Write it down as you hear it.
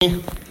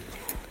In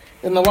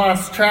the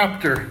last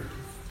chapter,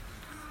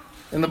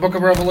 in the book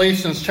of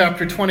Revelations,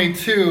 chapter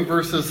 22,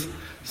 verses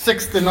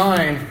 6 to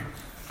 9.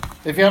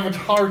 If you have a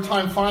hard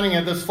time finding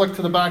it, just flick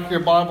to the back of your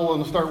Bible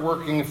and start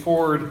working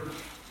forward.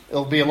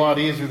 It'll be a lot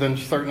easier than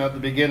starting at the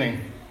beginning.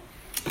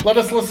 Let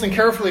us listen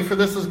carefully, for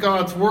this is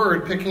God's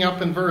word, picking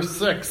up in verse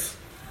 6.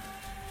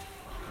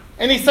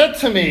 And he said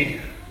to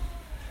me,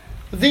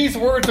 "These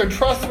words are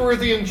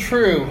trustworthy and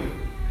true.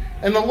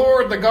 And the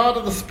Lord, the God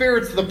of the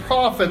spirits of the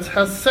prophets,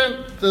 has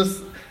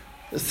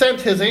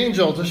sent his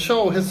angel to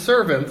show his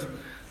servant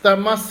that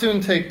must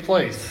soon take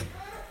place.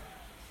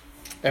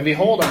 And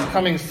behold, I'm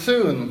coming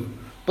soon.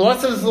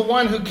 Blessed is the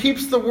one who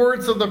keeps the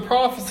words of the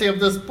prophecy of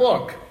this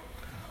book.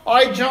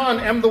 I, John,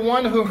 am the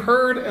one who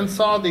heard and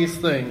saw these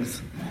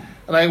things.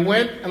 And I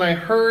went and I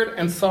heard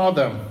and saw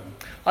them.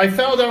 I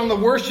fell down to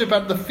worship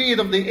at the feet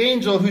of the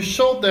angel who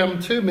showed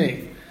them to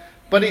me.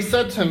 But he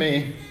said to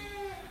me,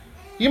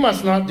 'You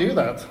must not do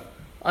that.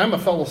 I am a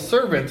fellow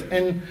servant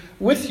and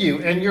with you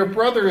and your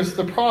brothers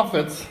the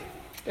prophets,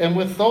 and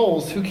with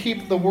those who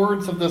keep the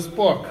words of this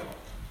book.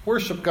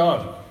 Worship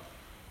God.'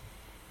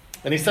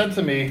 And he said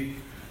to me,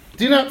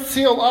 'Do not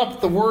seal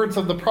up the words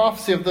of the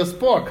prophecy of this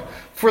book,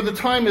 for the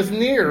time is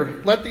near.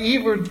 Let the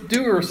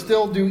evildoer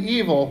still do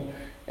evil,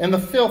 and the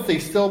filthy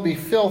still be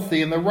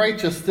filthy, and the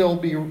righteous still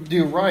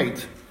do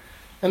right,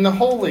 and the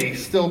holy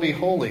still be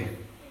holy.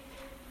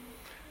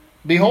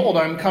 Behold,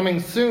 I am coming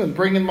soon,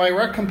 bringing my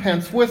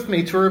recompense with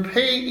me to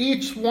repay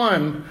each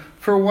one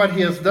for what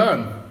he has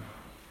done.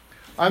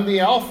 I'm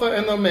the Alpha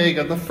and the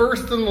Omega, the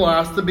first and the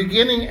last, the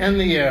beginning and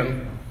the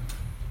end.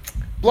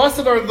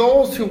 Blessed are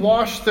those who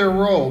wash their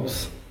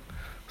robes,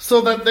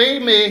 so that they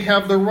may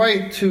have the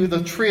right to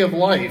the tree of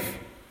life,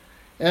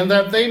 and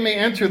that they may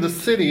enter the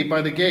city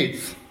by the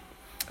gates.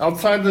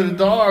 Outside the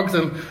dogs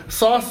and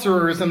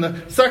sorcerers and the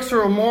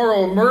sexual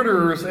immoral,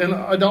 murderers and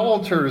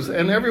idolaters,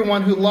 and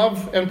everyone who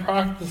loves and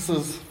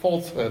practices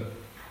falsehood.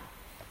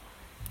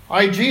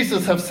 I,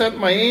 Jesus, have sent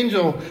my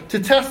angel to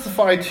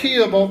testify to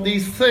you about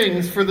these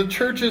things for the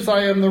churches.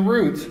 I am the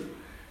root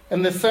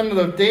and the descendant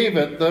of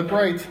David, the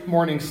bright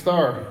morning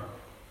star.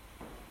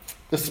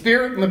 The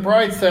Spirit and the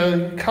bride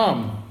say,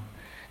 'Come.'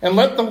 And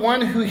let the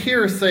one who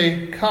hears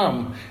say,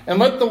 'Come.' And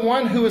let the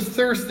one who is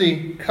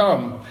thirsty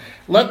come.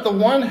 Let the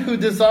one who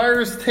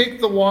desires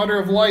take the water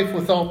of life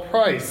without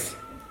price.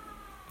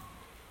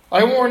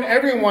 I warn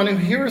everyone who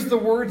hears the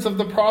words of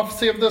the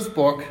prophecy of this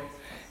book.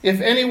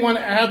 If anyone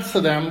adds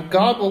to them,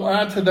 God will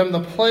add to them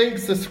the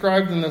plagues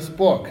described in this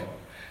book.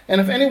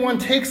 And if anyone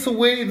takes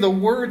away the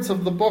words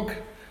of the book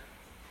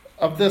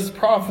of this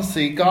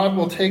prophecy, God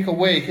will take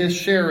away his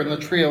share in the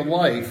tree of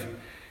life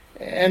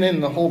and in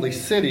the holy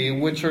city,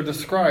 which are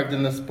described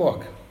in this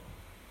book.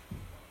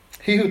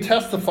 He who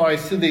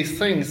testifies to these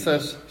things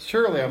says,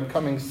 'Surely I'm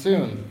coming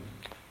soon.'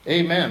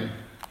 Amen.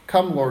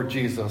 Come, Lord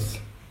Jesus.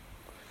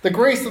 The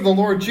grace of the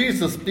Lord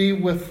Jesus be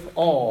with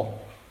all.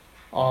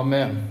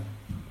 Amen."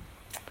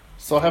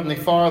 So, Heavenly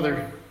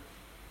Father,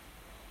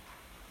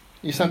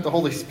 you sent the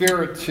Holy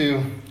Spirit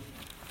to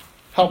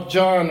help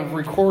John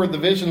record the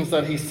visions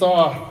that he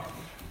saw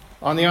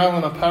on the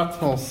island of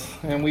Patmos.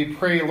 And we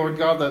pray, Lord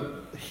God, that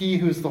he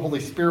who's the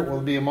Holy Spirit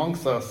will be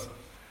amongst us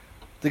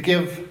to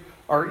give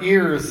our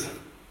ears,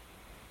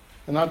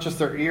 and not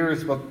just our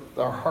ears, but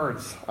our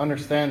hearts,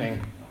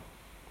 understanding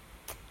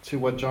to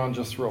what John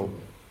just wrote.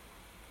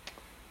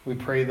 We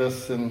pray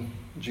this in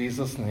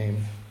Jesus'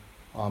 name.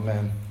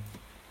 Amen.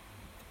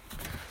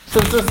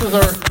 Since this is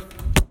our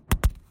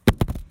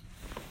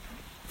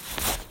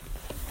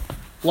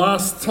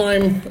last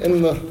time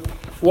in the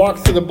walk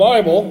through the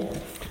Bible,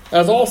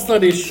 as all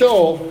studies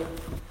show,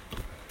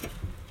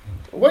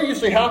 what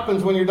usually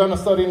happens when you're done a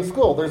study in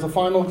school? There's a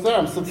final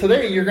exam. So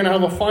today you're going to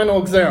have a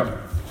final exam.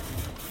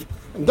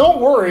 And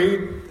don't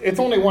worry, it's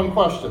only one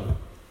question.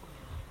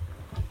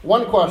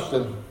 One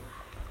question.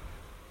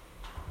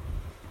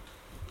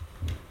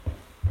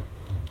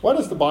 What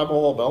is the Bible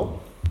all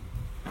about?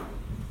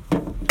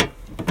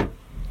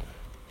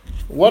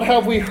 What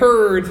have we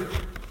heard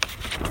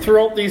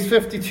throughout these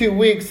 52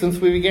 weeks since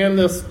we began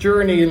this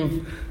journey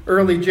in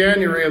early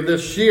January of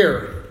this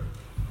year?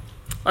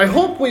 I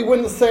hope we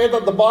wouldn't say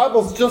that the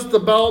Bible's just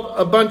about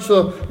a bunch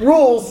of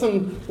rules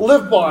and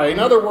live by. In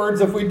other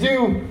words, if we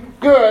do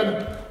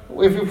good,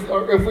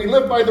 if we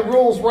live by the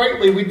rules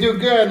rightly, we do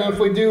good. And if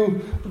we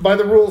do by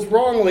the rules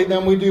wrongly,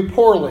 then we do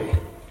poorly.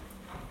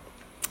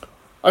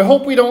 I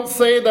hope we don't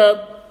say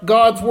that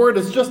God's word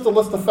is just a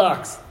list of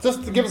facts,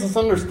 just to give us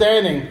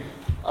understanding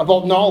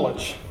about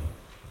knowledge.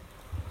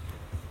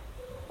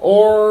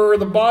 Or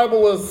the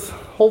Bible is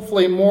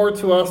hopefully more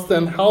to us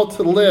than how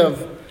to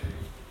live.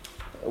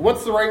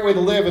 What's the right way to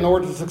live in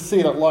order to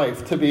succeed at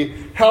life? To be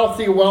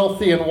healthy,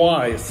 wealthy, and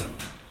wise.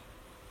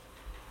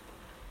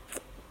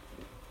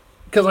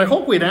 Because I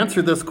hope we'd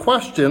answer this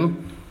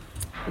question,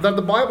 that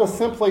the Bible is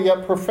simply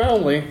yet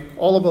profoundly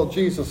all about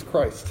Jesus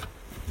Christ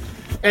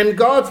and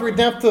God's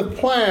redemptive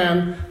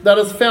plan that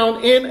is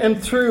found in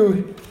and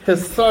through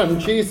his Son,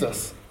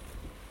 Jesus.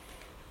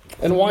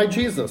 And why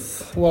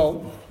Jesus?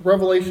 Well,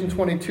 Revelation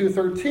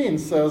 22:13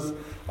 says,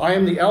 I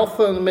am the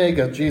Alpha and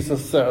Omega,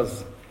 Jesus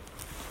says.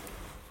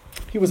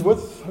 He was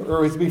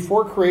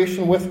before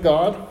creation with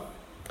God,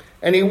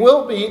 and he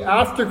will be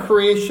after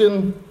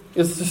creation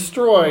is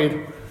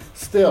destroyed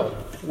still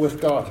with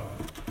God.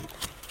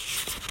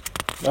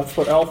 That's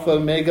what Alpha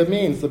and Omega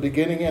means, the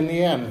beginning and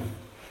the end.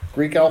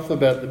 Greek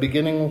alphabet, the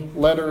beginning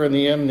letter and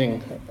the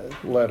ending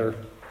letter.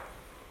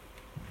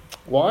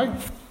 Why?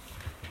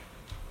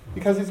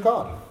 Because he's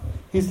God.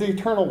 He's the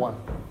eternal one.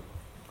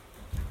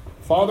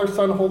 Father,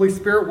 Son, Holy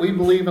Spirit, we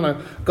believe in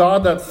a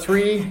God that's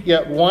three,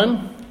 yet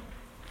one.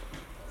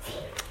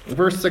 In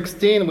verse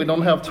 16, we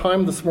don't have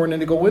time this morning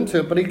to go into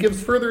it, but he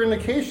gives further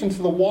indication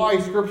to the why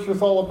Scripture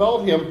is all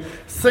about him,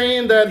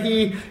 saying that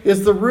he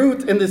is the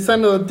root and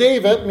descendant of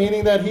David,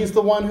 meaning that he's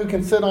the one who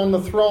can sit on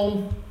the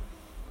throne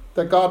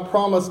that God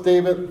promised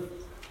David,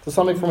 to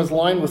somebody from his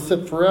line would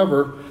sit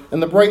forever,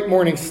 and the bright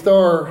morning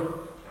star,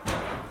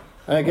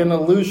 and again an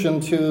allusion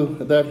to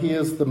that he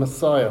is the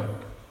Messiah.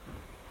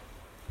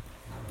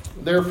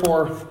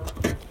 Therefore,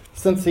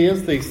 since he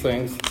is these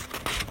things,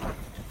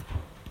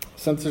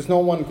 since there's no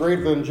one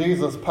greater than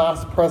Jesus,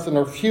 past, present,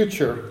 or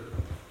future,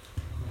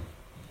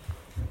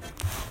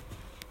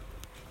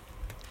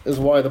 is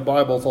why the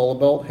Bible is all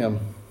about him.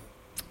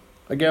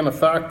 Again, a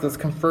fact that's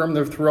confirmed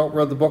there throughout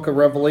the book of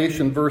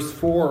Revelation, verse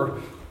 4.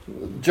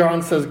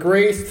 John says,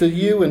 grace to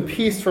you and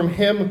peace from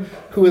him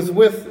who is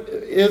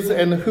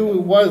and who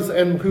was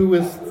and who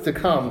is to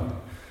come.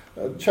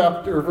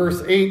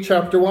 Verse 8,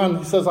 chapter 1,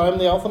 he says, I am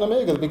the Alpha and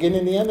Omega, the beginning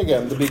and the end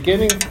again. The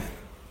beginning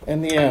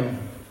and the end.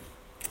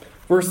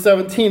 Verse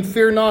 17,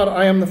 fear not,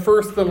 I am the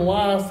first and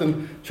last.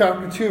 And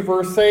chapter 2,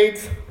 verse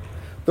 8,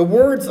 the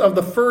words of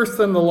the first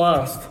and the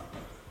last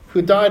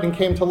who died and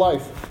came to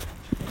life.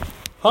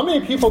 How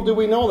many people do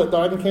we know that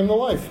died and came to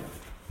life?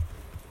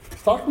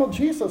 He's talking about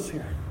Jesus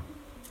here.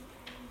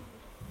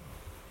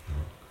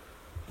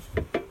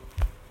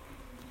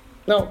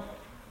 Now,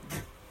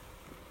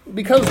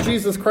 because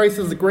Jesus Christ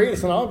is the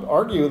greatest, and I'll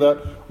argue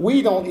that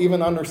we don't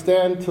even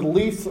understand to the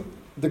least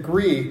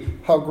degree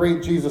how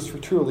great Jesus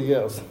truly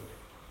is.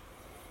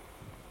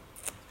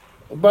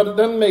 But it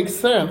doesn't make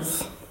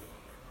sense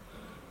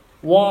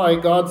why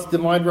God's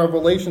divine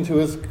revelation to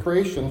his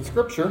creation,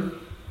 Scripture,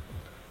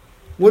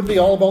 would be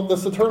all about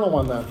this eternal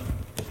one then.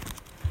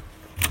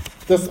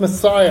 This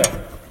Messiah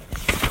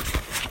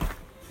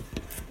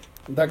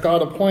that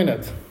God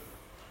appointed.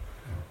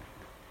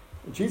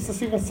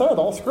 Jesus even said,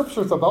 all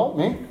Scripture is about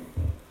me.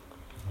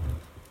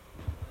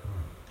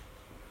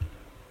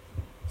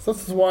 So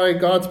this is why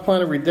God's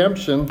plan of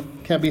redemption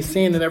can be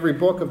seen in every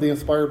book of the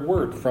inspired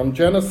Word. From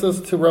Genesis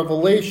to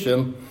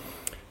Revelation,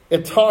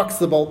 it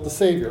talks about the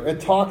Savior.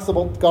 It talks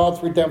about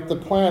God's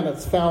redemptive plan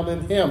that's found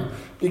in him.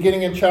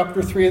 Beginning in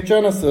chapter 3 of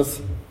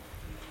Genesis.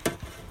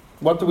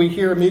 What do we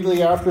hear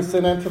immediately after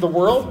sin entered the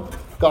world?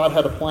 God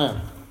had a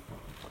plan.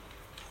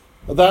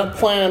 That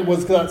plan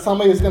was that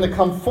somebody was going to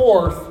come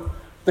forth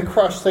to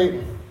crush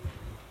Satan.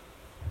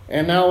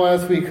 And now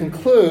as we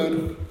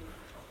conclude,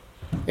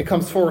 it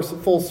comes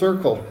full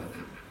circle.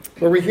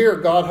 Where we hear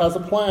God has a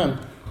plan.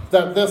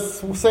 That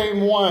this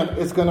same one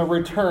is going to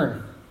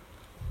return.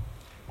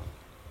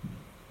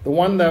 The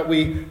one that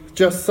we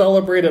just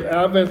celebrated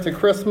Advent and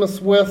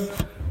Christmas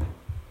with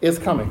is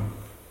coming.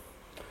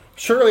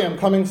 Surely I'm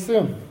coming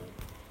soon.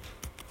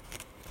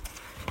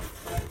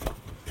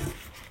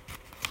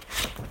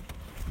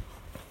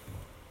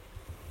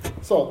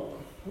 So,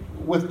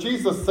 with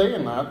Jesus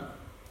saying that,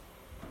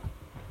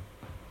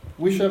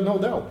 we should have no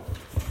doubt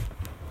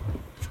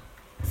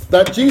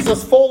that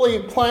Jesus fully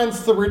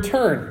plans to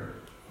return.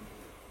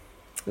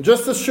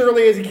 Just as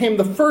surely as he came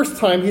the first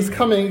time, he's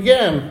coming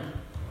again.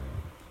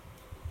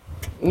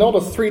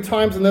 Notice 3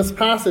 times in this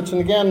passage, and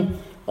again,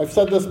 I've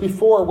said this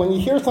before, when you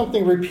hear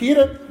something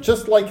repeated,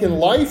 just like in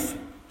life,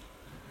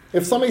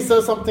 if somebody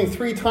says something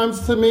 3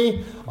 times to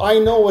me, I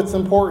know it's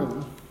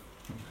important.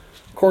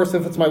 Of course,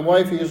 if it's my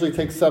wife, it usually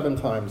takes 7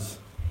 times.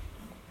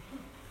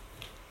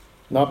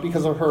 Not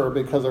because of her,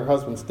 because her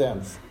husband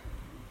stands.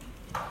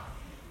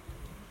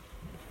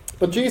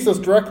 But Jesus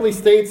directly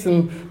states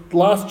in the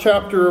last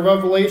chapter of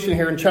Revelation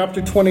here, in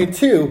chapter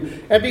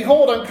 22, and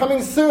behold, I'm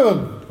coming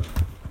soon.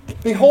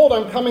 Behold,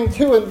 I'm coming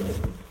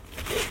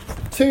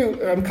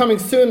I'm coming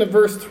soon in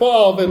verse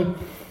 12 and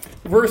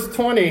verse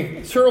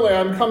 20. Surely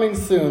I'm coming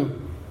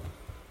soon.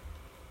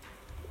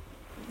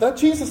 That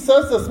Jesus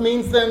says this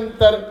means then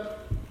that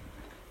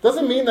it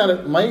doesn't mean that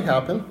it might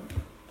happen.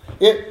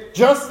 It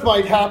just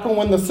might happen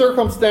when the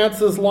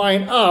circumstances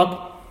line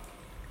up.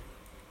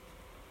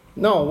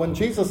 No, when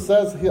Jesus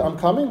says, I'm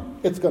coming,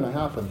 it's going to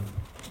happen.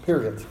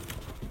 Period.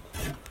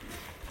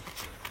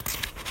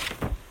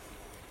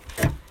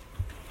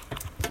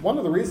 One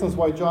of the reasons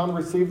why John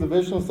received the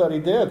visions that he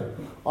did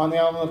on the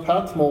island of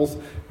Patmos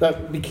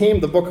that became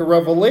the book of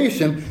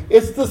Revelation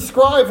is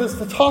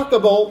to talk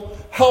about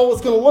how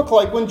it's going to look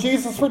like when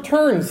Jesus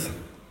returns.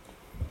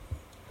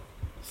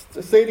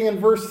 Stating in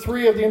verse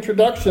 3 of the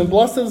introduction,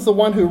 blessed is the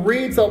one who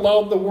reads out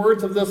loud the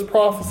words of this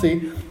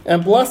prophecy,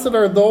 and blessed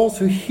are those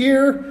who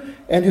hear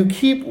and who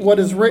keep what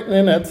is written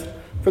in it,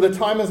 for the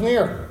time is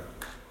near.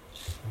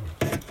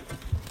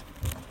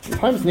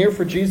 time's near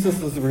for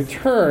Jesus'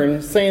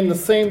 return, saying the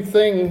same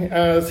thing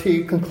as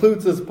he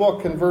concludes his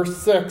book in verse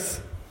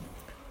 6,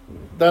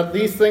 that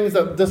these things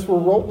that this were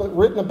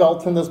written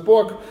about in this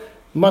book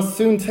must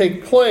soon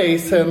take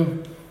place,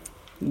 and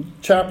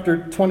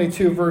chapter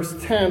 22, verse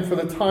 10, for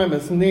the time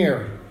is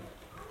near.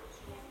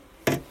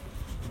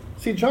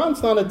 See,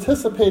 John's not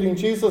anticipating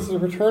Jesus'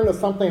 return as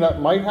something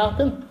that might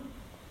happen,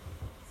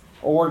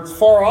 or it's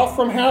far off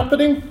from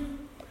happening.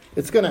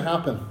 It's going to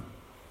happen.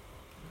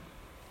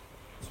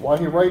 It's why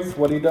he writes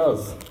what he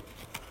does.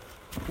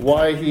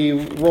 Why he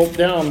wrote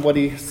down what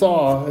he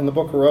saw in the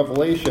book of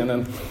Revelation.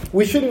 And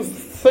we shouldn't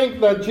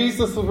think that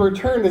Jesus'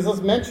 return is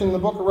just mentioned in the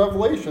book of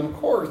Revelation. Of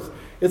course,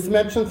 it's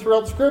mentioned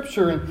throughout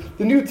Scripture. In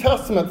the New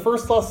Testament, 1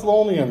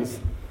 Thessalonians,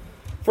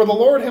 for the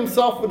Lord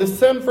himself will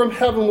descend from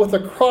heaven with a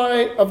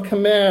cry of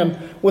command,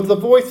 with the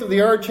voice of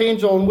the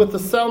archangel, and with the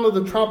sound of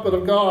the trumpet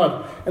of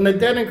God. And the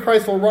dead in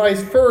Christ will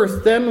rise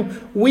first.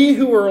 Then we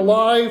who are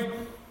alive,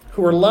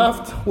 who are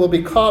left, will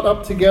be caught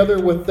up together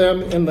with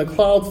them in the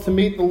clouds to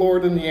meet the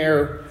Lord in the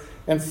air.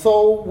 And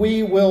so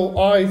we will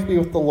always be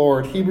with the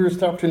Lord. Hebrews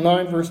chapter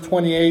 9, verse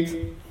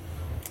 28.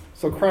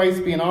 So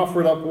Christ, being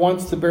offered up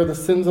once to bear the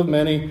sins of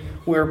many,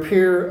 will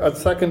appear a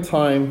second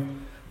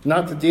time,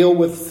 not to deal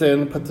with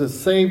sin, but to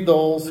save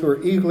those who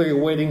are eagerly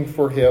waiting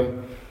for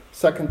him.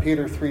 2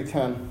 Peter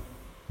 3:10.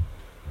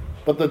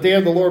 But the day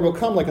of the Lord will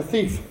come like a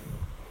thief.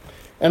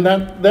 And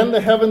then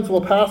the heavens will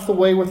pass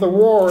away with a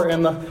roar,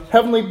 and the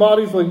heavenly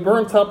bodies will be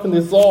burnt up and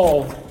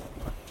dissolved.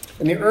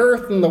 And the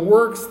earth and the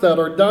works that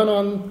are done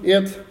on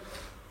it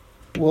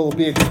will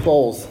be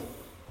exposed.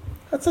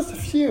 That's just a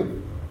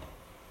few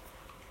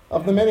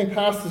of the many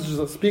passages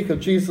that speak of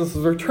Jesus'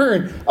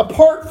 return,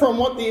 apart from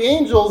what the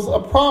angels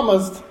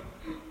promised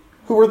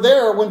who were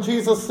there when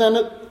Jesus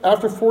ascended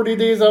after 40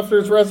 days after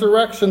his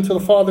resurrection to the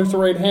Father's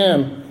right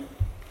hand.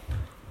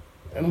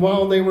 And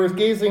while they were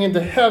gazing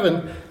into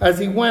heaven, as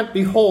he went,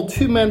 behold,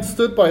 two men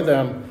stood by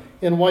them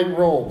in white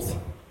robes,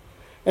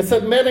 and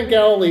said, Men in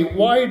Galilee,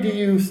 why do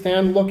you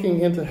stand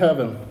looking into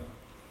heaven?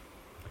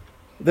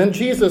 Then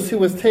Jesus, who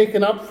was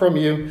taken up from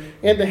you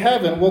into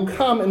heaven, will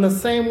come in the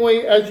same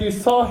way as you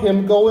saw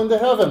him go into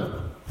heaven.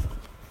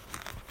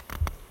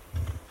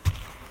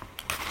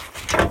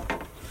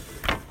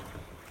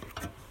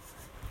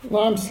 No,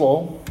 I'm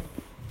slow.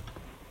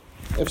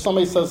 If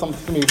somebody says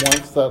something to me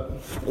once that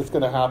it's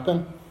going to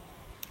happen,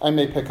 I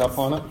may pick up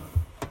on it.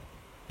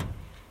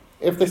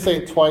 If they say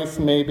it twice,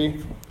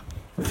 maybe.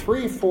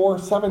 3, 4,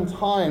 7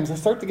 times, I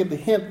start to get the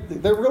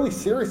hint. They're really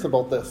serious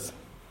about this.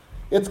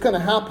 It's going to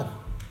happen.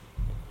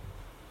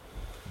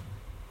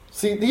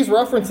 See, these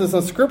references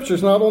in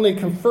Scriptures not only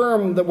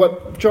confirm that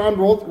what John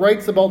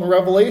writes about in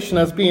Revelation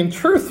as being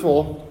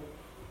truthful,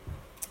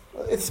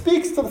 it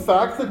speaks to the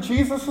fact that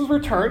Jesus'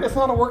 return is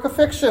not a work of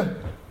fiction.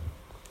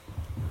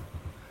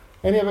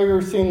 Any of you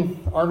ever seen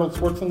Arnold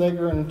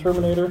Schwarzenegger in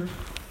Terminator?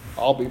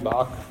 I'll be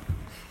back.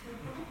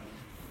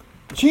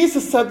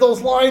 Jesus said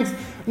those lines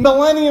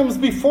millenniums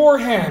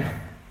beforehand.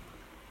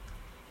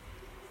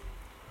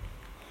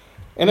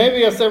 And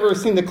any of us ever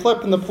seen the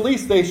clip in the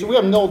police station? We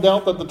have no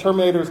doubt that the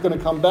Terminator is going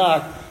to come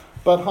back.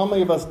 But how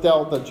many of us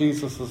doubt that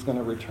Jesus is going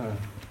to return?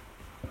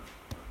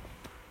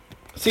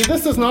 See,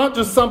 this is not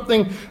just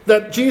something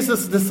that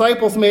Jesus'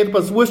 disciples made up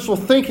as wishful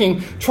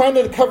thinking, trying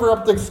to cover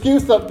up the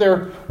excuse that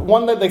their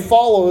one that they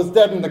follow is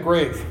dead in the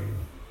grave.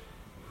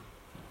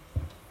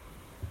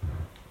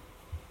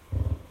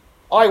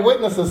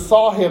 Eyewitnesses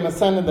saw him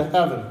ascend into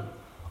heaven.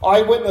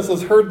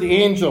 Eyewitnesses heard the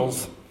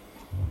angels.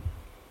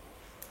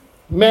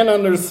 Men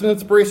under the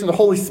inspiration of the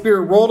Holy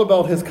Spirit wrote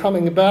about his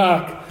coming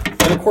back.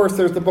 And of course,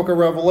 there's the book of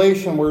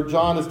Revelation where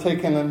John is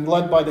taken and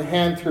led by the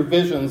hand through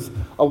visions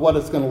of what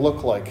it's going to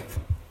look like.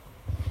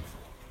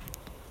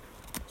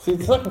 See,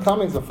 the second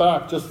coming is a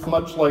fact, just as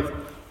much like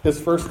his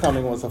first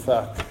coming was a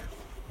fact.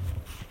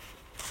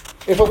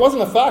 If it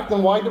wasn't a fact,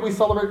 then why do we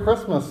celebrate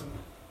Christmas?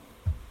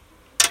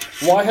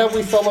 Why have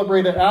we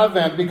celebrated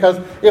Advent? Because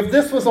if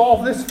this was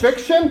all this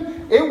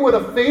fiction, it would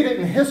have faded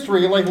in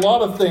history like a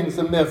lot of things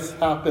and myths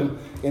happen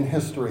in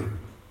history.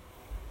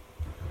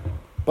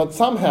 But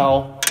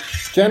somehow,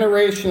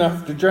 generation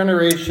after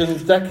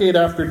generation, decade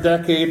after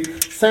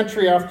decade,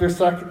 century after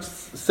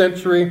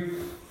century,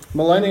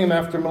 millennium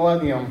after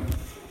millennium,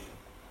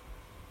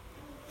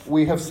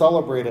 we have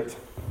celebrated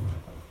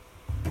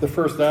the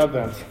first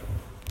Advent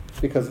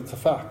because it's a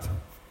fact.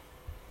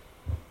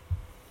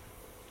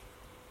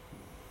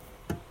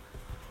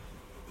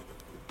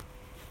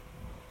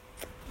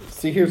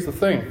 See, here's the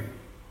thing.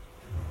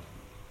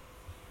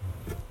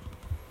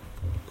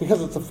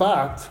 Because it's a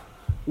fact,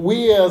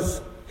 we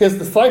as his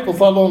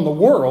disciples, let alone the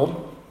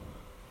world,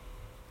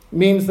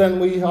 means then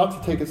we ought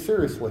to take it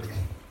seriously.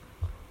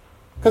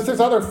 Because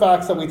there's other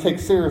facts that we take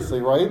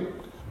seriously, right?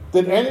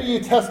 Did any of you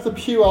test the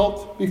pew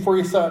out before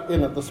you sat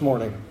in it this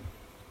morning?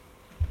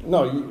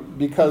 No,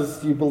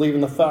 because you believe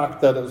in the fact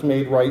that it was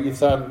made right, you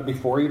sat in it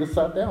before, you just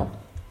sat down.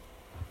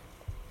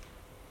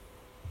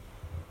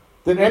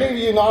 Did any of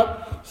you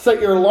not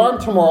set your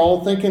alarm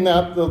tomorrow thinking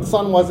that the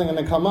sun wasn't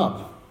going to come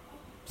up?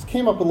 This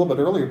came up a little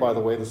bit earlier, by the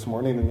way, this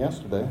morning than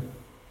yesterday.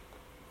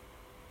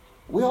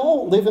 We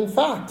all live in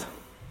fact.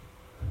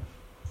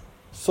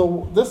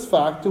 So this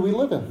fact do we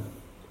live in?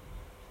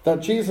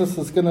 That Jesus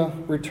is going to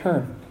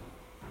return.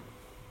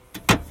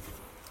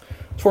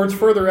 Towards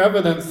further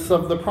evidence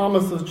of the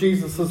promise of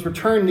Jesus'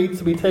 return needs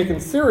to be taken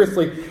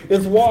seriously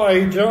is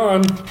why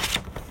John,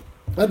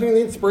 under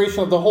the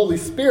inspiration of the Holy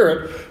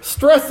Spirit,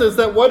 stresses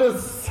that what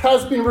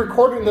has been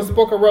recorded in this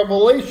book of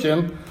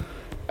Revelation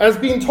as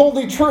being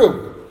totally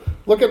true.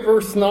 Look at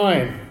verse 9.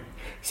 It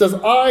says,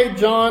 I,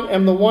 John,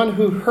 am the one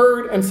who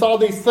heard and saw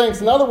these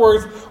things. In other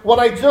words, what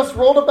I just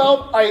wrote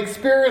about, I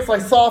experienced, I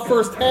saw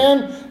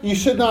firsthand. You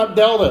should not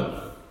doubt it.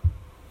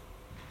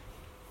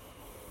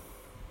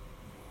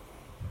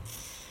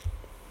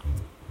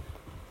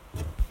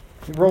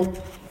 He wrote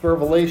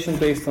Revelation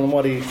based on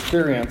what he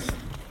experienced.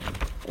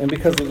 And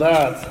because of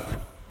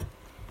that,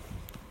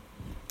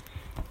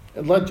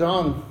 it led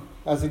John,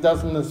 as he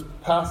does in this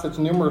passage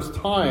numerous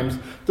times,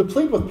 to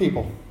plead with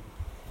people.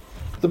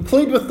 To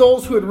plead with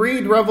those who would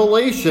read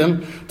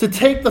Revelation to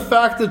take the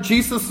fact that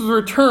Jesus'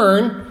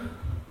 return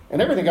and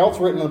everything else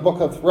written in the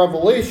book of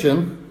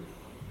Revelation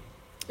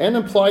and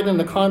implied in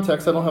the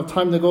context, I don't have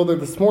time to go there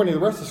this morning, the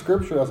rest of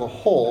Scripture as a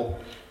whole,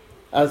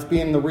 as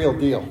being the real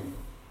deal.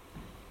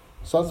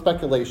 It's not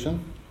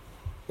speculation.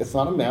 It's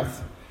not a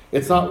myth.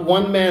 It's not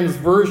one man's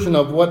version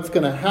of what's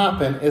going to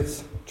happen.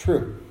 It's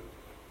true.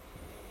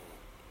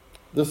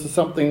 This is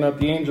something that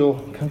the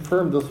angel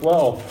confirmed as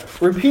well.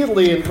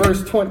 Repeatedly in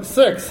verse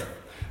 26,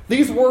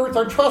 these words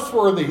are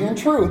trustworthy and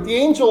true. The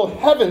angel of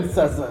heaven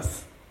says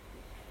this.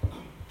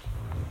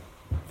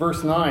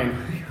 Verse 9,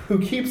 who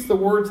keeps the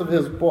words of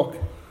his book.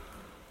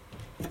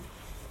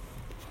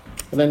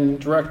 And then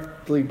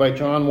directly by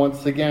John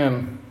once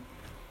again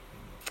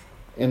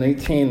in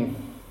 18,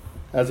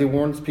 as he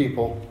warns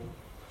people,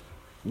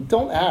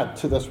 don't add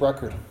to this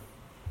record.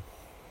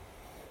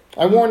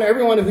 I warn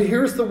everyone who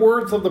hears the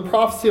words of the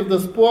prophecy of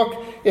this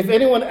book, if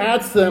anyone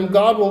adds to them,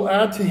 God will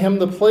add to him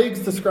the plagues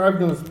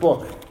described in this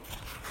book.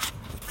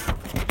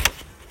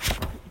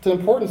 The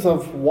importance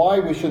of why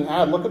we shouldn't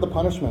add, look at the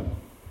punishment.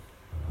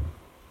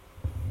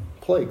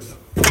 Plagues.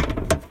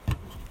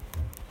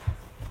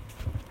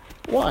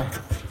 Why?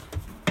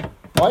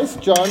 Why is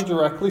John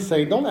directly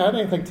saying, don't add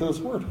anything to this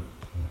word?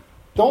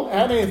 Don't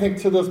add anything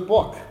to this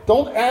book.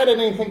 Don't add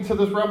anything to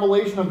this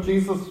revelation of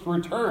Jesus'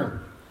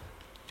 return.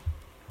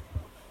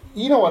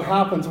 You know what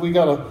happens? We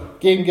got a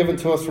game given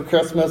to us for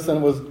Christmas, and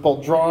it was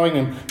about drawing,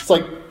 and it's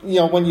like,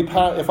 when you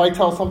if I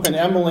tell something to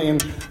Emily,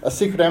 and a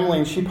secret to Emily,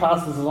 and she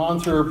passes it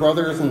on to her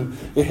brothers, and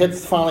it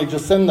hits finally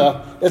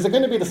Jacinda, is it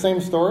going to be the same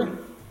story?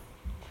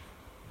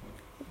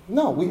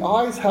 No, we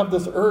always have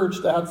this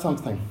urge to add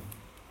something.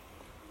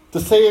 To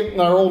say it in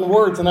our own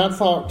words, and that's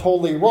not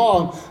totally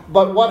wrong.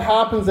 But what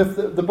happens if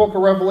the book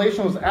of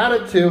Revelation was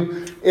added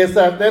to is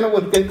that then it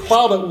would get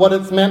clouded what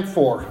it's meant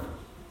for.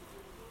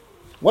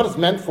 What it's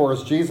meant for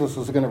is Jesus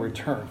is going to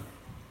return.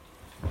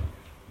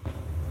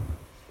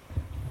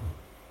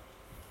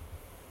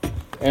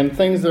 And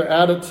things that are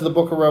added to the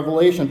book of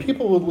Revelation,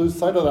 people would lose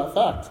sight of that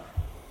fact.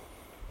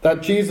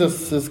 That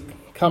Jesus is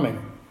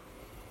coming.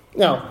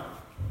 Now,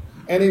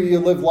 any of you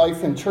live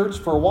life in church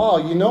for a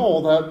while, you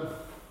know that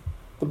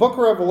the book of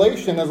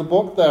Revelation is a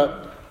book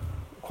that,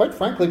 quite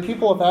frankly,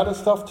 people have added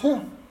stuff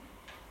to.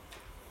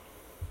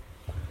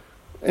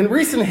 In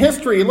recent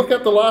history, look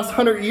at the last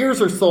 100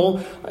 years or so,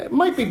 it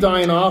might be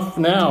dying off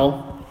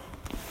now,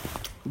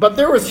 but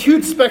there was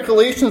huge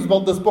speculations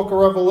about this book of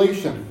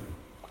Revelation.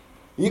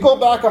 You go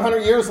back 100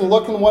 years and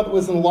look at what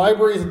was in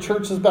libraries and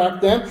churches back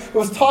then, it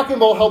was talking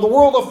about how the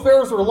world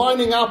affairs were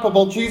lining up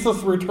about Jesus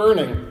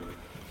returning.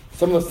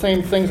 Some of the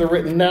same things are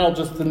written now,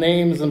 just the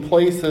names and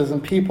places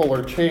and people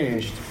are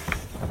changed.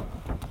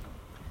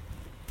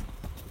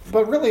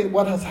 But really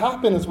what has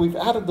happened is we've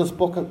added this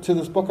book to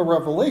this book of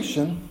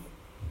Revelation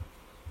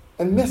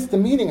and missed the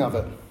meaning of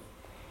it.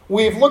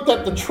 We've looked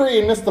at the tree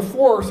and missed the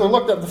forest, or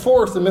looked at the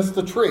forest and missed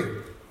the tree.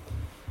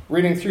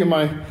 Reading through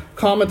my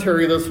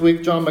commentary this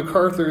week, John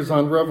MacArthur's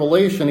on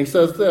Revelation, he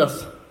says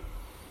this: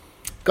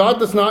 God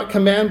does not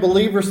command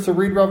believers to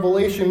read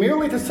Revelation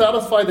merely to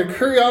satisfy their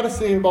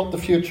curiosity about the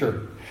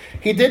future.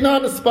 He did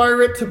not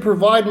inspire it to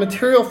provide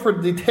material for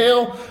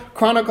detailed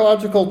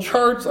chronological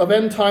charts of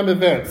end-time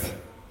events.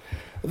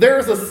 There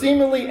is a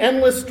seemingly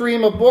endless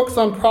stream of books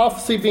on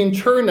prophecy being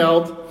churned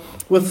out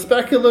with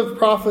speculative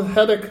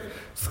prophetic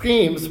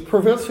schemes,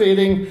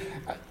 perpetuating,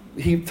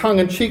 he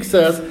tongue-in-cheek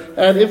says,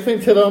 ad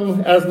infinitum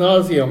as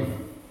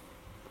nauseam.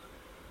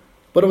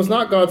 But it was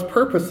not God's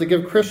purpose to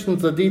give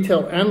Christians a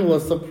detailed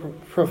analysis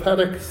of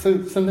prophetic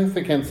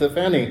significance, if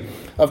any,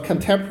 of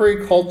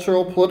contemporary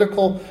cultural,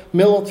 political,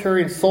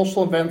 military, and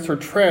social events or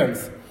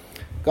trends.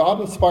 God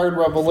inspired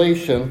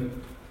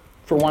Revelation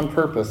for one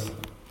purpose: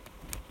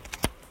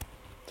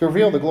 to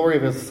reveal the glory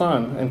of his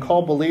Son and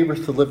call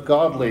believers to live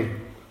godly,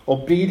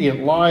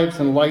 obedient lives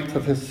in light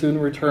of his soon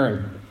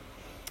return.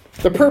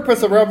 The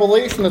purpose of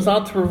Revelation is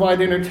not to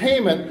provide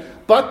entertainment,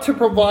 but to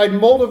provide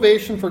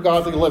motivation for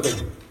godly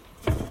living.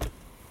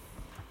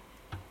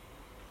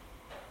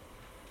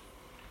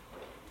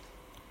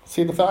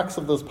 See, the facts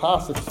of this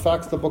passage, the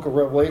facts of the book of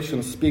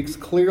Revelation, speaks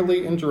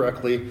clearly and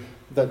directly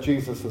that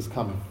Jesus is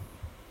coming.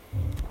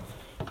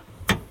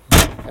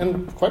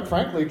 And quite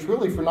frankly,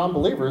 truly, for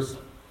non-believers,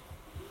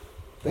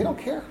 they don't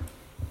care.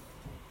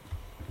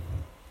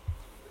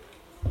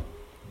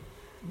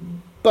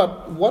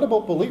 But what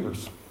about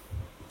believers?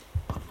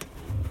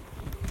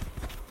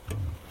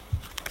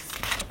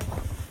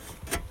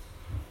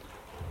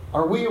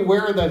 Are we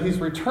aware that he's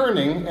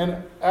returning?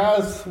 And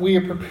as we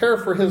prepare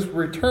for his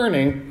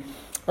returning,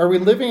 are we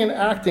living and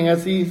acting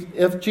as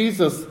if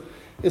Jesus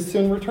is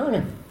soon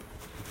returning?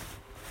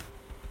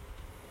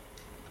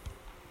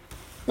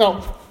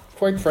 Now,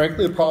 quite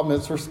frankly, the problem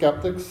is for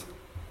skeptics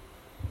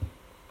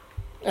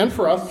and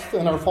for us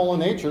in our fallen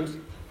natures.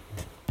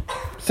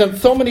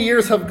 Since so many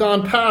years have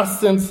gone past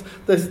since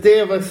this day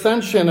of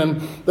ascension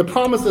and the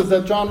promises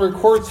that John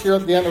records here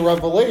at the end of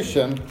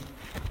Revelation,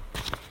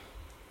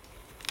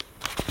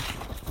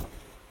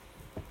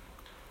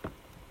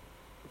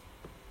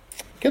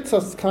 gets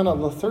us kind of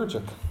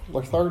lethargic.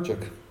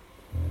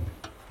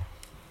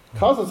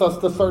 Causes us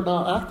to start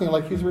not acting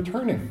like he's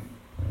returning.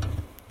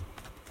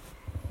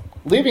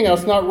 Leaving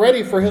us not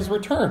ready for his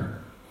return.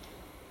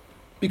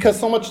 Because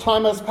so much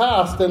time has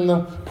passed and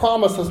the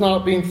promise is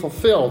not being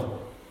fulfilled.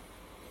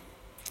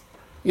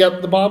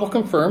 Yet the Bible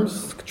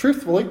confirms,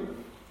 truthfully,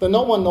 that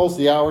no one knows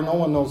the hour, no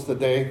one knows the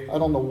day. I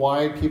don't know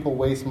why people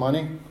waste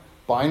money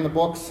buying the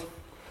books,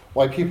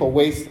 why people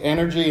waste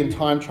energy and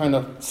time trying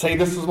to say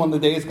this is when the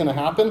day is going to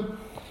happen.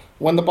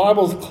 When the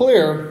Bible is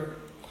clear,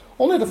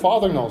 only the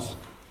Father knows.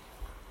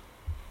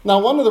 Now,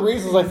 one of the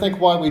reasons I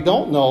think why we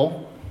don't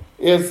know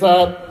is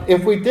that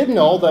if we did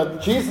know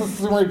that Jesus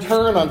is going to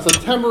return on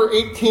September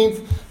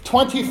 18th,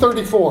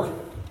 2034,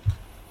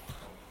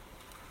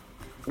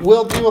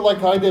 we'll do it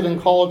like I did in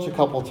college a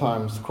couple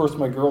times. Of course,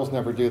 my girls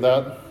never do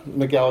that.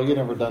 Miguel, you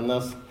never done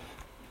this.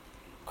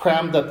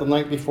 Crammed at the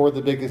night before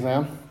the big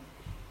exam.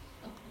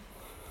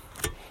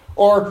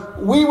 Or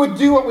we would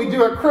do what we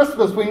do at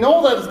Christmas. We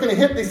know that it's going to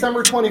hit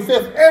December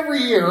 25th every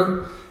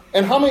year.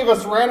 And how many of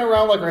us ran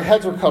around like our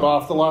heads were cut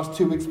off the last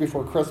 2 weeks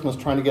before Christmas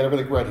trying to get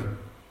everything ready?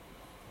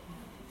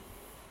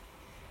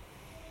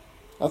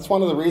 That's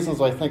one of the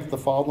reasons I think the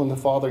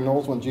Father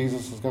knows when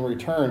Jesus is going to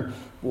return.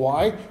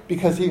 Why?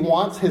 Because he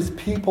wants his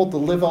people to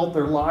live out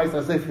their lives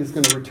as if he's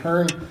going to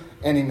return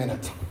any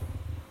minute.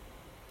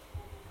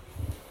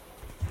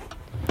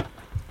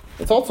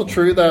 It's also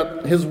true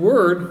that his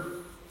word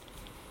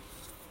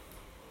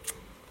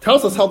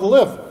tells us how to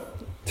live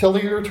till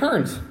he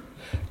returns.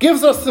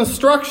 Gives us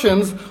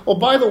instructions. Oh,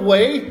 by the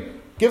way,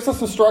 gives us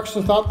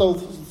instructions not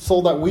so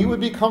that we would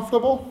be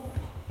comfortable,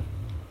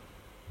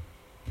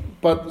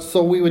 but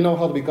so we would know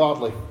how to be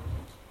godly.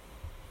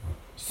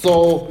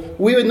 So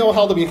we would know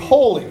how to be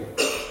holy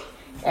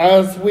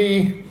as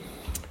we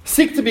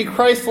seek to be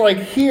Christ-like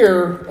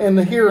here in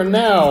the here and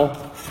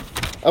now,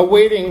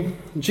 awaiting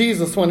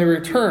Jesus when he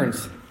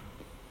returns.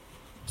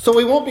 So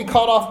we won't be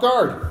caught off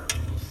guard.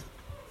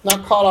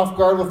 Not caught off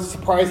guard with the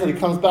surprise that he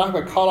comes back,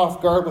 but caught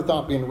off guard with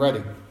not being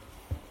ready.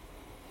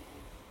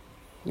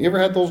 You ever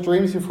had those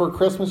dreams before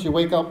Christmas? You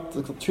wake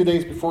up 2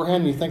 days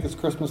beforehand and you think it's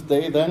Christmas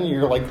Day, then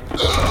you're like,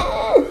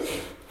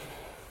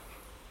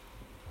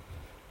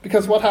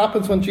 because what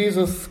happens when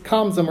Jesus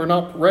comes and we're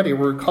not ready?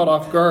 We're caught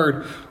off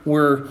guard.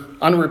 We're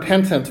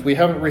unrepentant. We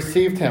haven't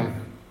received him.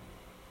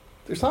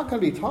 There's not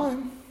going to be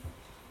time.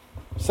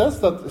 It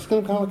says that it's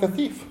going to come like a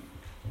thief.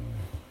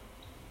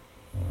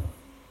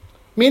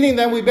 Meaning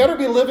that we better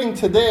be living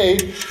today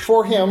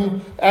for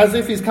him as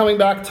if he's coming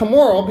back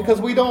tomorrow, because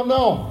we don't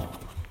know.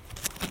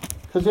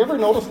 Because you ever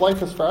notice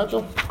life is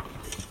fragile?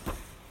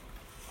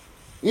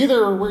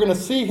 Either we're going to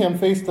see him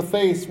face to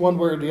face one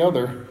way or the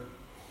other.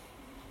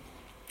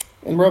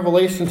 In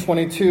Revelation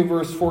 22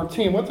 verse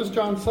 14, what does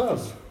John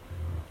says?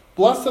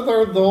 Blessed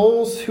are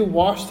those who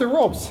wash their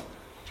robes.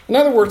 In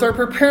other words, are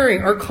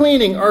preparing, are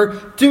cleaning, are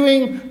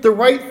doing the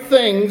right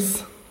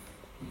things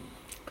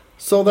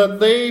so that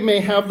they may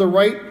have the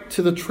right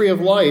to the tree of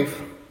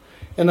life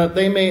and that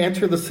they may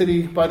enter the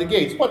city by the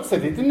gates. What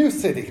city? The new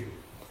city.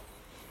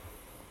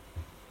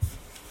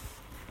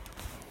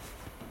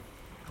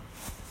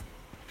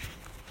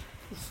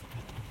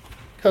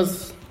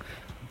 Because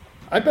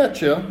I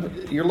bet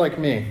you're like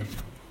me.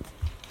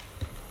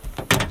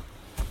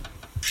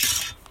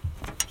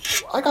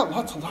 I got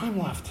lots of time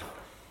left.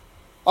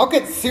 I'll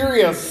get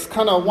serious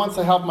kind of once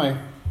I have my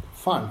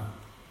fun.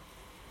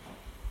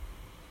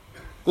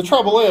 The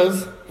trouble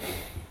is,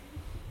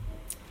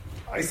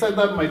 I said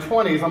that in my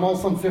 20s. I'm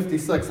also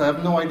 56. I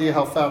have no idea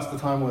how fast the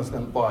time was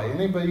going by.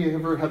 Anybody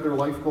ever had their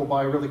life go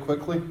by really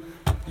quickly?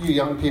 You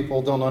young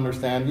people don't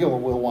understand. You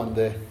will one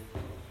day.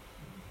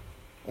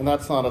 And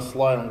that's not a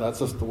slam. That's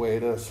just the way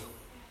it is.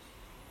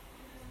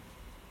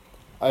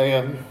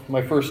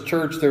 My first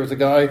church, there was a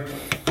guy.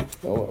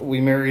 We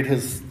married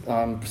his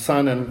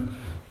son and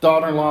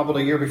daughter-in-law about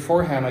a year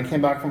beforehand. I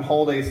came back from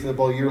holidays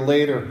about a year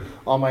later.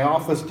 On my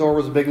office door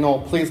was a big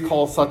note, please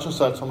call such and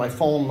such. On my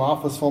phone, my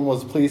office phone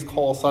was, please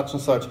call such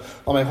and such.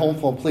 On my home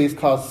phone, please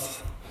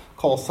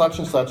call such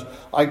and such.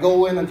 I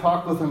go in and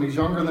talk with him. He's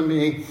younger than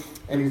me.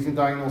 and he's been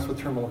diagnosed with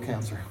terminal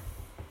cancer.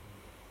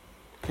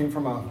 Came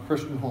from a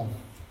Christian home.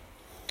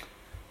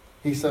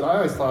 He said, I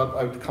always thought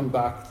I would come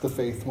back to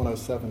faith when I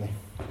was 70,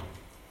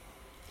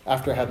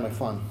 after I had my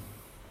fun.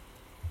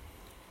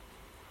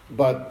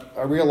 But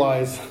I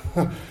realized,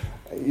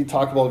 you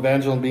talk about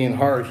evangelism being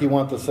hard, he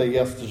wanted to say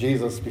yes to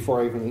Jesus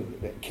before I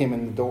even came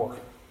in the door.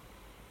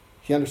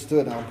 He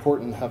understood how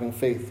important having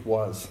faith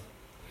was.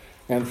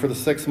 And for the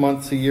 6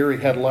 months, a year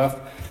he had left,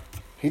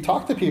 he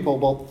talked to people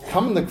about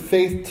coming to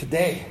faith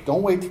today.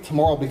 Don't wait till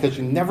tomorrow, because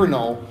you never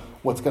know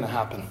what's going to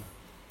happen.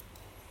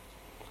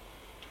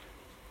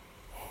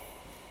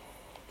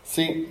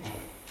 See,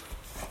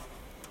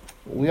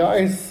 we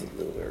always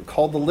are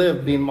called to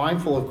live being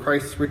mindful of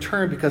Christ's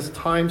return, because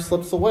time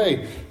slips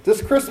away.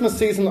 This Christmas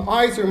season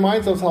always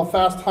reminds us how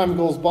fast time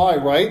goes by,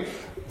 right?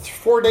 It's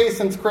 4 days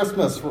since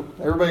Christmas.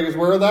 Everybody is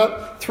aware of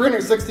that?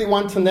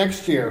 361 to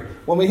next year.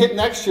 When we hit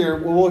next year,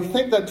 will we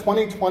think that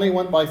 2020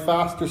 went by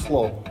fast or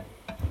slow?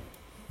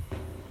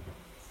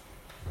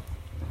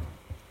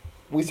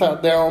 We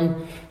sat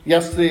down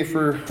yesterday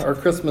for our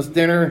Christmas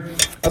dinner.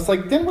 I was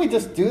like, didn't we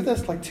just do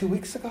this like 2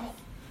 weeks ago?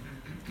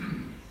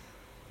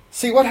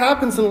 See, what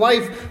happens in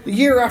life,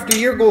 year after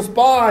year goes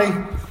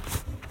by,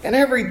 and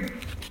every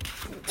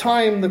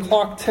time the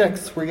clock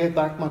ticks, we get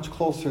that much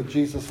closer to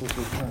Jesus'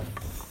 return.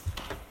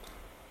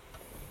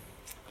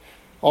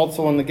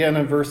 Also, and again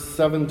in verse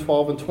 7,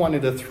 12, and 20,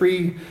 the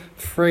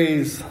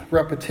three-phrase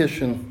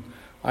repetition,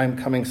 I'm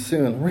coming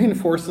soon,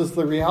 reinforces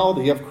the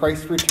reality of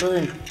Christ's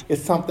return.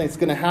 It's something that's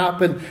going to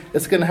happen.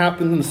 It's going to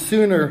happen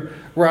sooner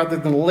rather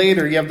than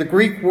later. You have the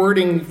Greek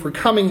wording for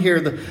coming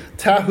here, the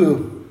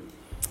tahu.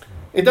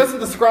 It doesn't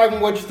describe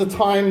in which the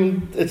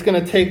time it's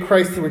going to take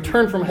Christ to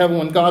return from heaven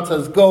when God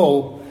says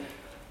go.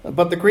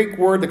 But the Greek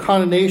word, the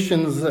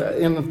connotations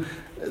in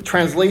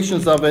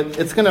translations of it,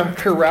 it's going to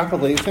occur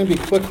rapidly. It's going to be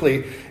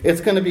quickly.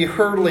 It's going to be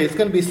hurriedly. It's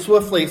going to be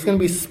swiftly. It's going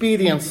to be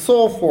speedy and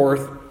so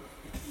forth.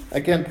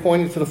 Again,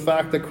 pointing to the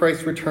fact that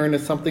Christ's return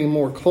is something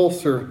more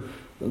closer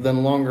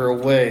than longer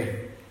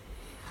away.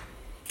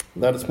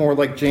 That it's more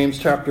like James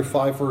chapter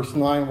 5, verse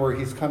 9, where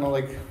he's kind of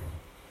like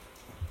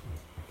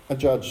a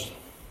judge.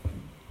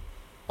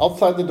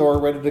 Outside the door,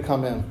 ready to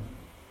come in.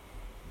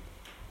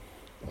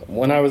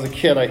 When I was a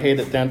kid, I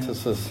hated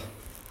dentists.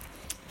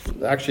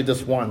 Actually,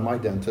 just one, my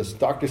dentist,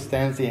 Dr.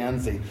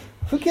 Stanzianzi.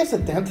 Who gives a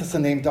dentist a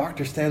name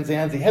Dr.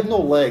 Stanzianzi? He had no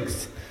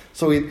legs.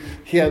 So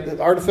he had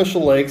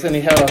artificial legs, and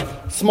he had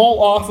a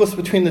small office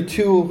between the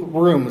two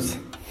rooms.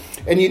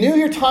 And you knew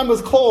your time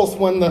was close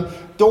when the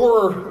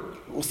door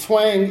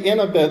swang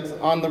in a bit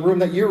on the room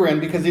that you were in,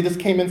 because he just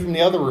came in from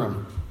the other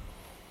room.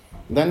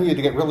 Then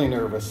you'd get really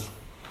nervous,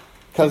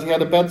 because he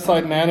had a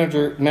bedside manner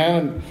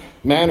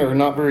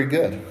not very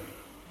good.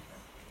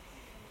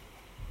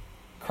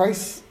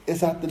 Christ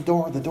is at the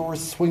door. The door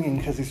is swinging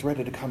because he's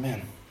ready to come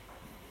in.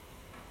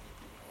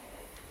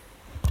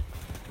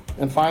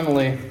 And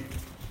finally,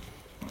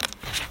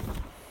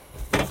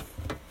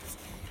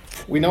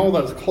 we know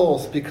that it's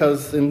close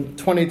because in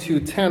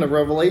 22:10 of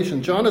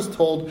Revelation, John is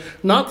told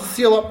not to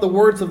seal up the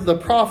words of the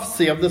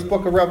prophecy of this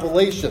book of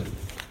Revelation.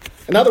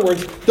 In other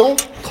words, don't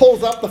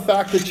close up the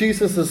fact that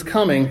Jesus is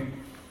coming.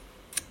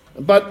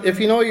 But if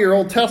you know your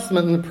Old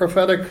Testament and the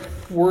prophetic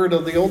word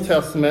of the Old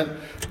Testament,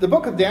 the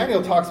book of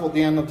Daniel talks about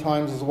the end of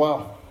times as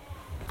well.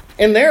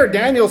 And there,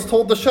 Daniel's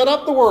told to shut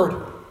up the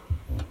word.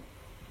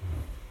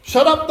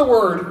 Shut up the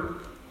word,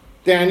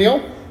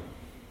 Daniel.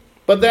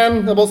 But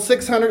then, about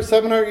 600,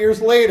 700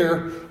 years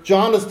later,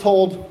 John is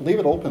told, leave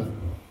it open.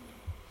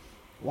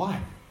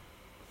 Why?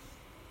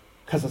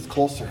 Because it's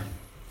closer.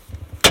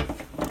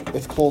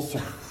 It's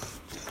closer.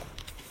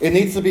 It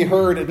needs to be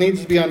heard. It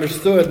needs to be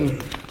understood,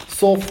 and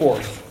so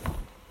forth.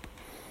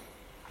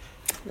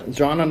 And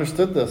John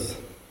understood this,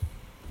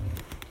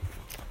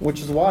 which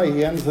is why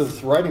he ends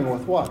his writing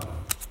with what?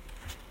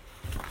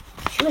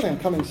 Surely I'm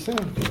coming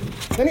soon.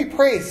 Then he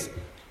prays,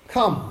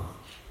 come.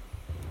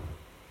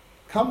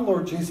 Come,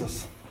 Lord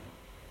Jesus.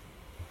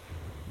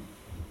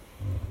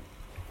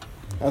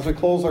 As we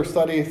close our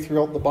study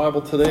throughout the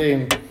Bible today,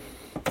 and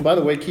by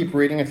the way, keep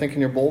reading. I think in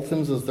your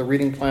bulletins is the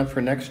reading plan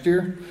for next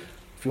year.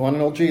 If you want to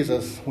know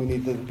Jesus, we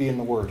need to be in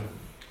the Word.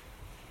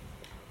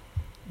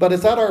 But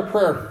is that our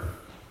prayer?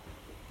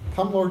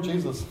 Come, Lord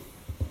Jesus.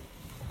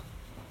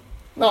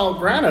 Now,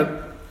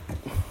 granted,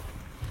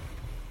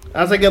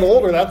 as I get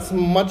older, that's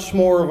much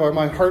more of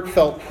my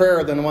heartfelt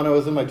prayer than when I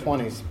was in my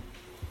 20s.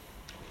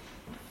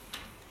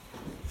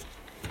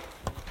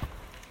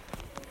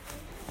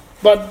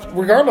 But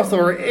regardless of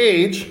our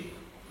age,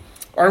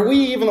 are we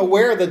even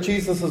aware that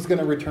Jesus is going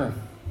to return?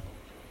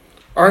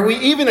 Are we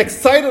even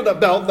excited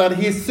about that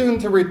he's soon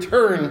to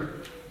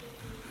return?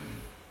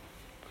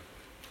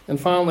 And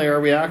finally, are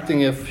we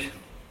acting if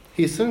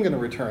he's soon going to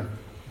return?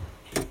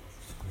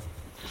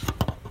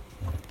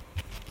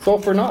 So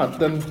if we're not,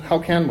 then how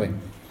can we?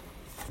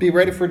 Be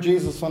ready for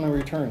Jesus when he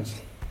returns.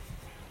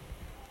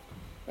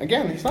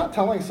 Again, he's not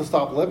telling us to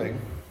stop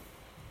living,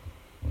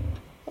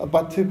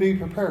 but to be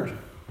prepared.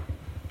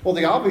 Well,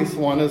 the obvious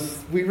one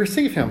is we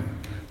receive him.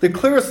 The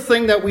clearest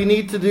thing that we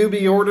need to do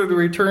in order to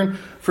return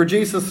for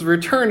Jesus'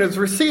 return is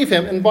receive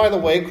him. And by the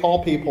way,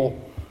 call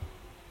people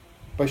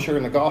by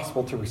sharing the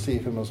gospel to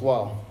receive him as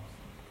well.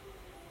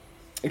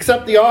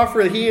 Accept the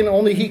offer that he and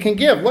only he can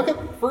give. Look at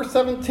verse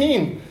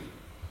 17.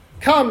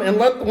 Come, and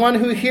let the one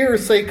who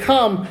hears say,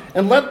 come,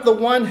 and let the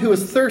one who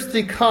is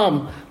thirsty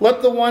come.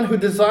 Let the one who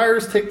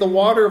desires take the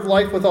water of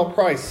life without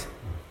price.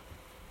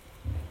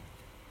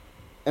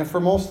 And for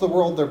most of the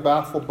world, they're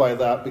baffled by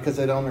that because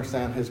they don't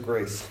understand his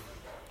grace.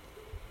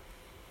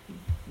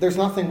 There's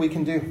nothing we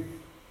can do.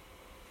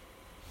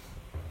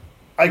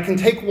 I can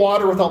take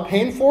water without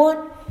paying for it.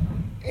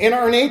 In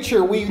our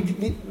nature, we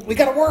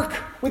got to work.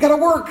 We got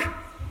to work.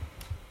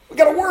 We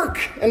got to work.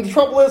 And the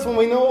trouble is when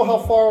we know how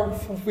far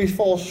we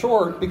fall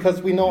short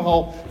because we know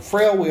how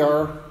frail we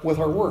are with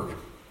our work.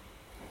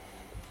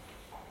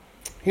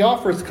 He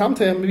offers, come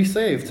to him and be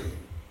saved.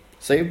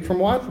 Saved from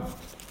what?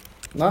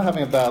 Not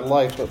having a bad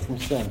life, but from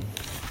sin.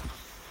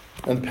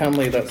 And the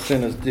penalty that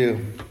sin is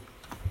due.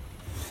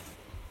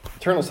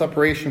 Eternal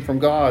separation from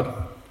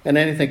God and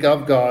anything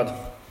of God.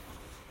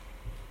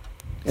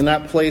 In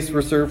that place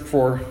reserved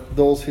for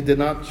those who did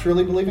not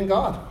truly believe in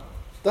God.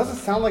 Doesn't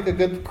sound like a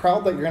good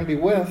crowd that you're going to be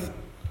with.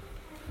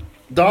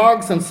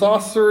 Dogs and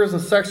sorcerers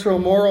and sexual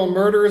immoral and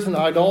murderers and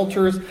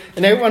idolaters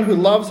and everyone who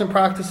loves and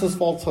practices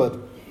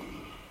falsehood.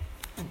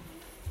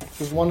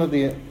 This is one of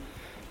the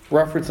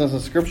references in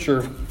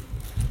Scripture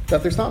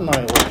that there's not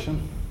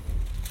annihilation.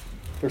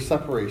 There's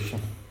separation.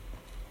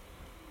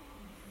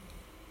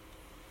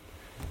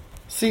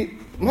 See,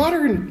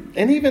 modern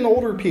and even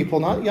older people,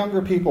 not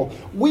younger people,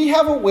 we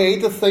have a way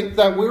to think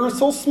that we're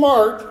so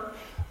smart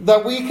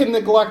that we can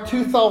neglect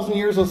 2,000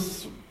 years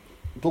of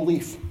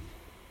belief.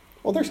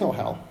 Well, there's no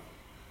hell.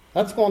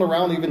 That's going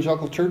around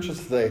evangelical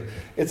churches today.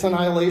 It's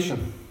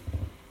annihilation.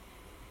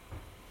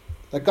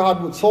 That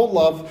God would so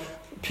love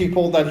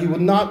people that he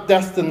would not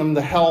destine them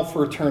to hell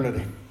for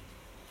eternity.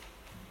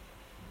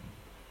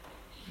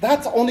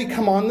 That's only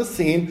come on the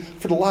scene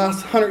for the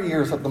last 100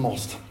 years at the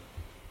most.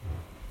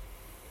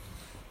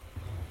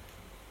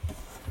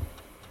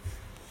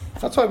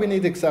 That's why we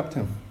need to accept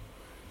him.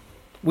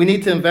 We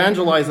need to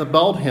evangelize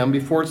about him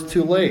before it's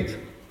too late.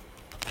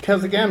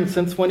 Because again,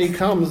 since when he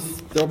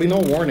comes, there'll be no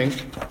warning.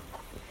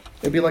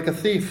 It'll be like a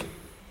thief.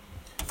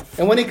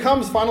 And when he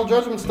comes, final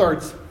judgment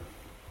starts.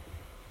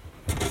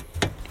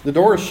 The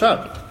door is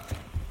shut.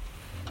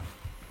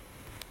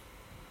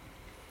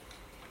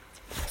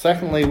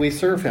 Secondly, we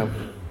serve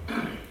him.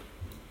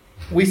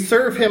 We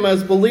serve him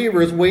as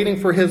believers waiting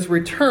for his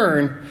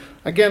return.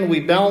 Again, we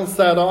balance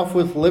that off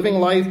with living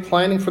life,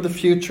 planning for the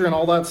future, and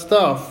all that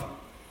stuff.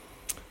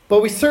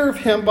 But we serve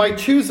him by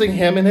choosing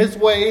him in his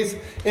ways,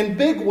 in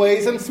big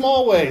ways and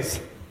small ways.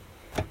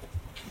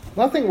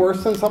 Nothing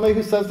worse than somebody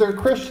who says they're a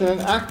Christian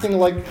and acting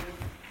like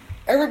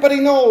everybody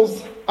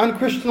knows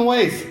unchristian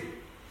ways.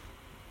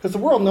 Because the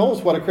world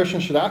knows what a Christian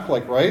should act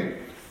like, right?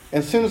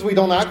 And as soon as we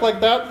don't act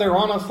like that, they're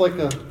on us like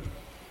a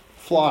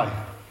fly.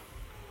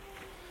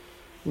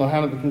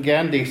 Mahatma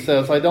Gandhi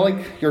says, I don't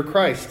like your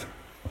Christ.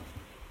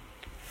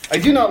 I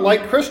do not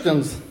like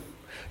Christians.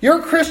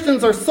 Your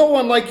Christians are so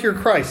unlike your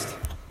Christ.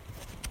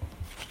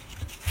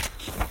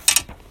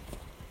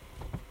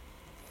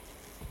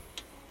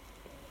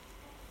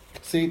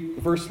 See,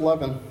 verse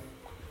 11.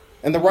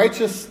 And the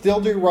righteous still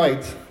do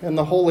right, and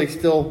the holy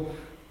still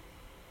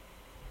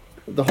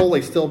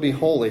be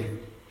holy.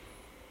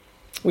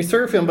 We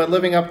serve him by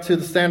living up to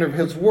the standard of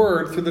his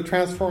word through the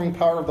transforming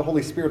power of the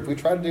Holy Spirit. If we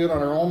try to do it on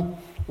our own,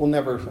 we'll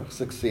never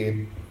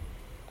succeed.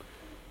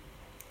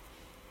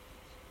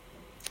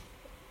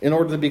 In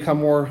order to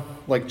become more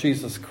like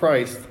Jesus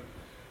Christ,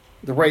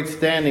 the right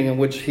standing in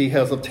which he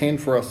has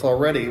obtained for us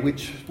already,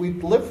 which we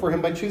live for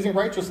him by choosing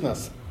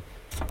righteousness.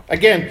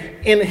 Again,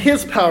 in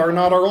his power,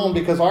 not our own,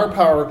 because our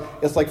power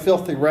is like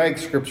filthy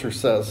rags, Scripture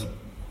says.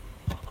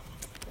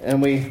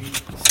 And we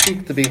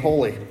seek to be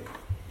holy.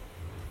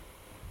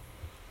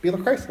 Be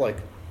Christ-like.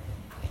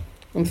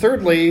 And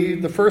thirdly,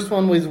 the first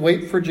one was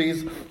wait for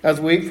Jesus. As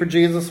we wait for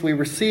Jesus, we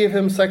receive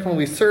him. Secondly,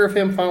 we serve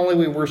him. Finally,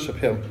 we worship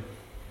him.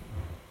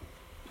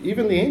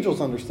 Even the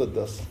angels understood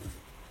this.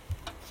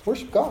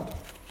 Worship God.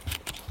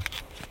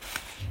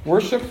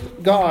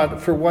 Worship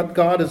God for what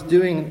God is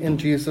doing in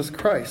Jesus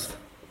Christ.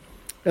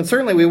 And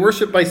certainly we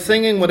worship by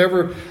singing,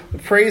 whatever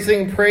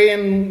praising,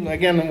 praying,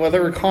 again, in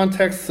whatever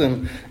context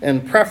and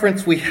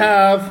preference we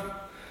have.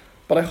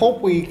 But I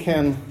hope we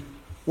can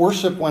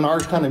worship when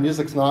our kind of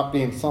music's not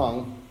being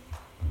sung.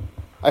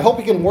 I hope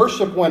we can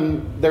worship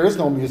when there is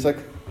no music.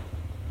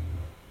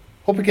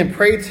 Hope we can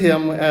pray to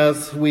him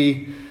as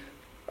we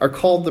are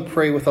called to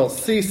pray without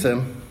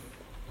ceasing.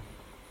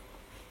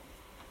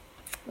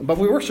 But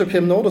we worship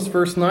him, notice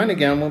verse 9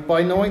 again,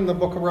 by knowing the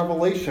book of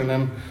Revelation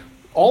and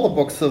all the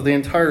books of the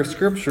entire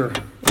Scripture,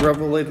 God's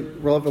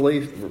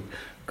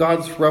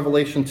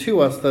revelation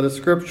to us that is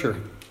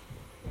Scripture.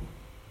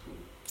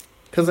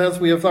 Because as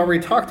we have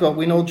already talked about,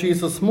 we know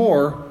Jesus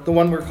more, the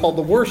one we're called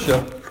to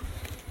worship.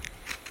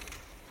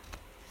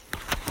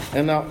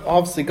 And now,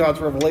 obviously, God's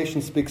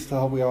revelation speaks to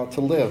how we ought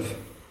to live,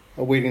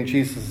 awaiting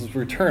Jesus'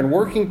 return.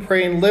 Working,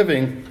 praying,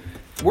 living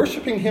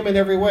worshiping him in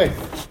every way.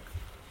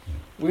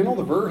 We know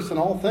the verse in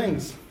all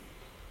things.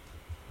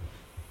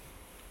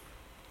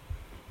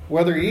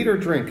 Whether you eat or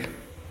drink.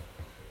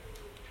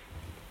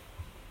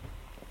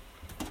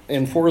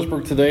 In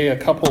Forsberg today, a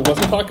couple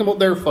wasn't talking about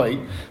their fight,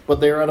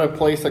 but they were at a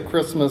place at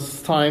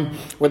Christmas time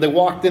where they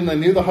walked in, they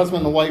knew the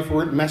husband and the wife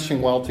weren't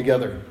meshing well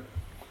together.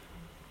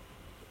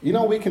 You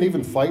know, we can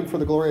even fight for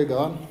the glory of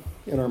God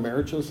in our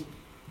marriages.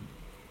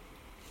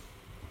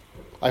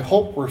 I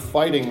hope we're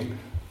fighting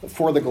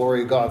for the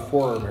glory of God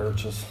for our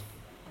marriages.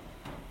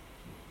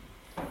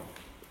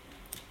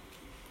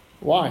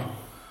 Why?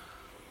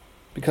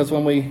 Because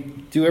when we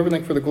do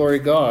everything for the glory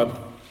of God,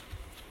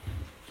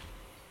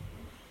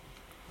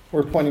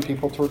 we're pointing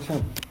people towards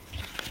him.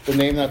 The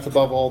name that's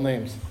above all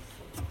names.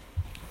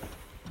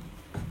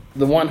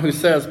 The one who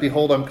says,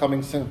 "Behold, I'm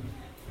coming soon."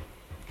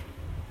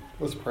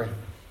 Let's pray.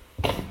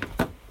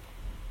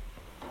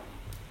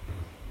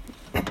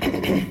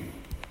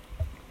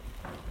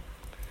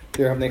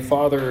 Dear Heavenly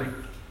Father,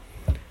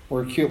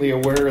 we're acutely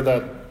aware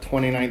that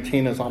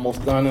 2019 is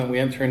almost done and we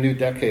enter a new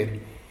decade.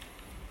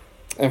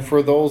 And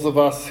for those of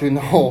us who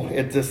know,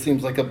 it just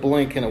seems like a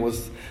blink and it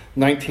was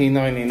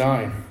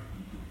 1999.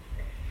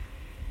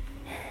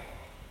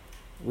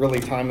 Really,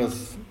 time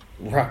is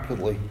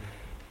rapidly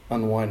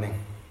unwinding.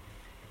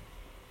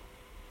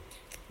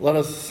 Let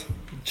us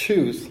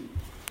choose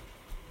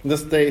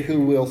this day who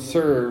we'll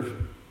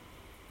serve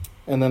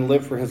and then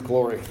live for his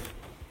glory.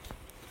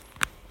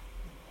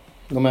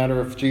 No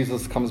matter if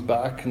Jesus comes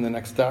back in the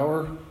next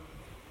hour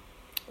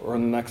or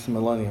in the next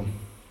millennium.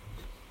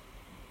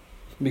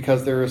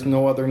 Because there is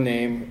no other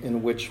name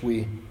in which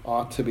we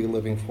ought to be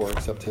living for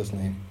except his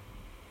name.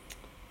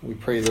 We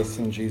pray this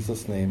in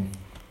Jesus' name.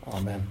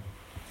 Amen.